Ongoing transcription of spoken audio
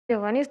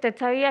Giovanni, ¿usted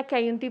sabía que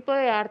hay un tipo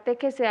de arte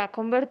que se ha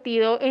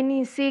convertido en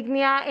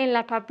insignia en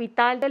la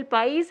capital del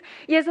país?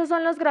 Y esos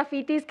son los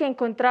grafitis que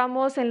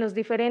encontramos en los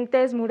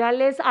diferentes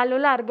murales a lo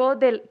largo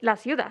de la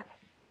ciudad.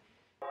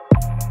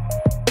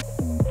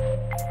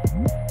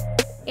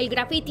 El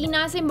graffiti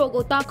nace en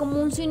Bogotá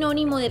como un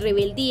sinónimo de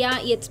rebeldía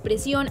y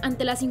expresión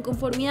ante las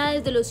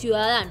inconformidades de los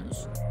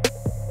ciudadanos.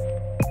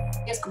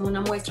 Es como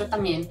una muestra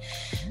también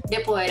de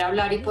poder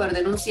hablar y poder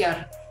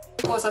denunciar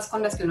cosas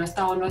con las que uno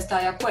está o no está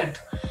de acuerdo.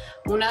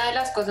 Una de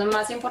las cosas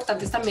más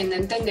importantes también de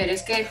entender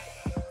es que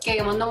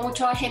digamos, no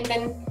mucha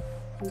gente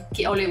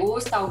o le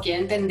gusta o quiere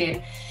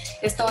entender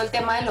es todo el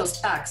tema de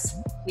los tags.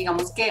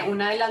 Digamos que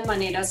una de las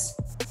maneras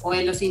o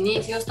de los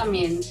inicios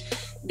también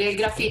del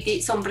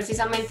graffiti son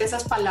precisamente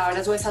esas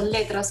palabras o esas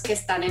letras que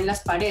están en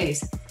las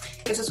paredes.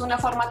 Eso es una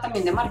forma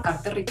también de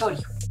marcar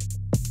territorio.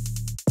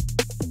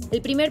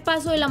 El primer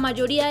paso de la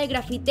mayoría de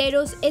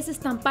grafiteros es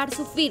estampar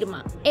su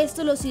firma.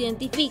 Esto los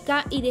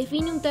identifica y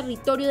define un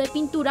territorio de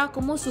pintura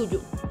como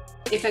suyo.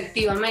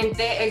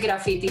 Efectivamente, el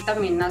graffiti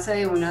también nace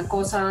de una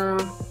cosa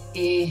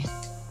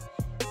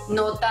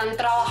no tan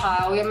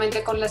trabajada,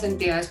 obviamente, con las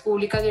entidades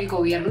públicas y el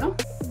gobierno,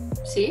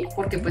 ¿sí?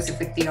 Porque pues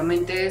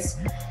efectivamente es,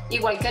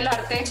 igual que el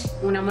arte,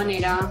 una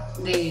manera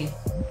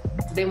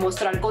de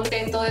mostrar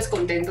contento o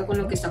descontento con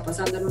lo que está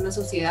pasando en una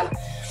sociedad.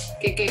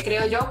 Que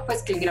creo yo,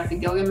 pues que el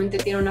graffiti obviamente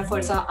tiene una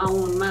fuerza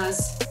aún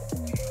más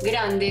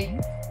grande,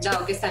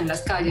 dado que está en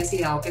las calles y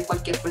dado que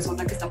cualquier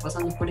persona que está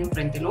pasando por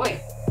enfrente lo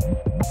ve.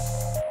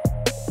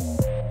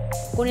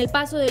 Con el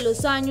paso de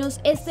los años,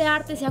 este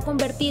arte se ha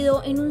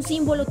convertido en un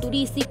símbolo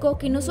turístico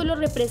que no solo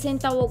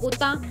representa a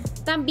Bogotá,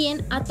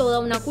 también a toda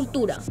una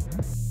cultura.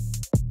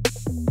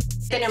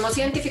 Tenemos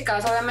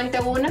identificadas obviamente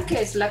una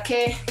que es la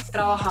que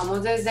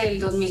trabajamos desde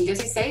el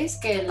 2016,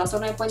 que es la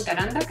zona de Puente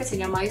Aranda, que se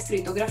llama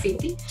Distrito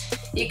Graffiti,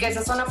 y que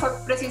esa zona fue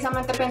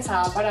precisamente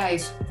pensada para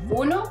eso.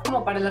 Uno,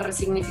 como para la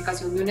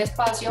resignificación de un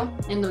espacio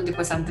en donde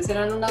pues antes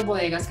eran unas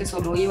bodegas que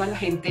solo iba la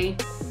gente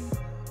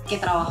que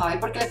trabajaba y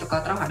porque le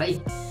tocaba trabajar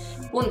ahí.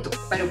 Punto.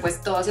 Pero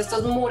pues todos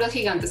estos muros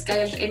gigantes que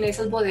hay en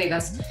esas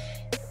bodegas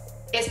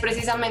es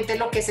precisamente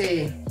lo que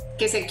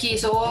se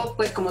quiso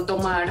pues como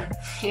tomar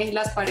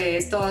las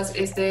paredes, todas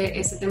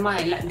este tema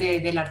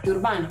del arte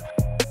urbano.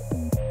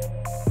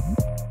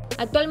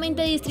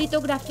 Actualmente Distrito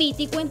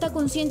Graffiti cuenta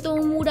con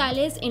 101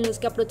 murales en los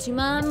que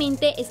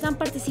aproximadamente están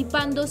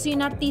participando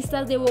 100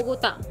 artistas de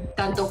Bogotá.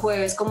 Tanto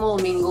jueves como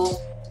domingo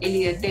el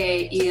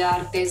IDT,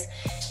 IDARTES,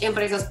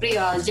 empresas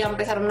privadas ya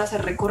empezaron a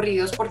hacer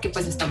recorridos porque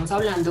pues estamos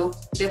hablando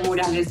de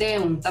murales de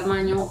un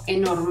tamaño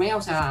enorme,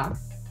 o sea,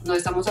 no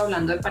estamos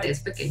hablando de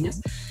paredes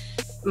pequeñas,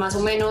 más o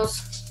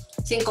menos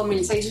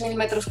 5.000, 6.000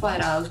 metros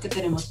cuadrados que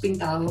tenemos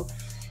pintado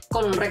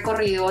con un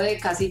recorrido de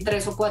casi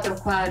 3 o 4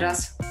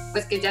 cuadras,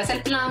 pues que ya es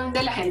el plan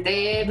de la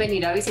gente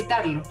venir a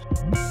visitarlo.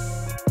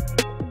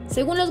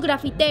 Según los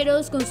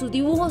grafiteros, con sus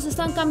dibujos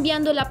están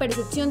cambiando la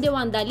percepción de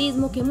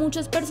vandalismo que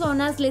muchas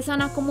personas les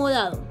han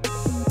acomodado.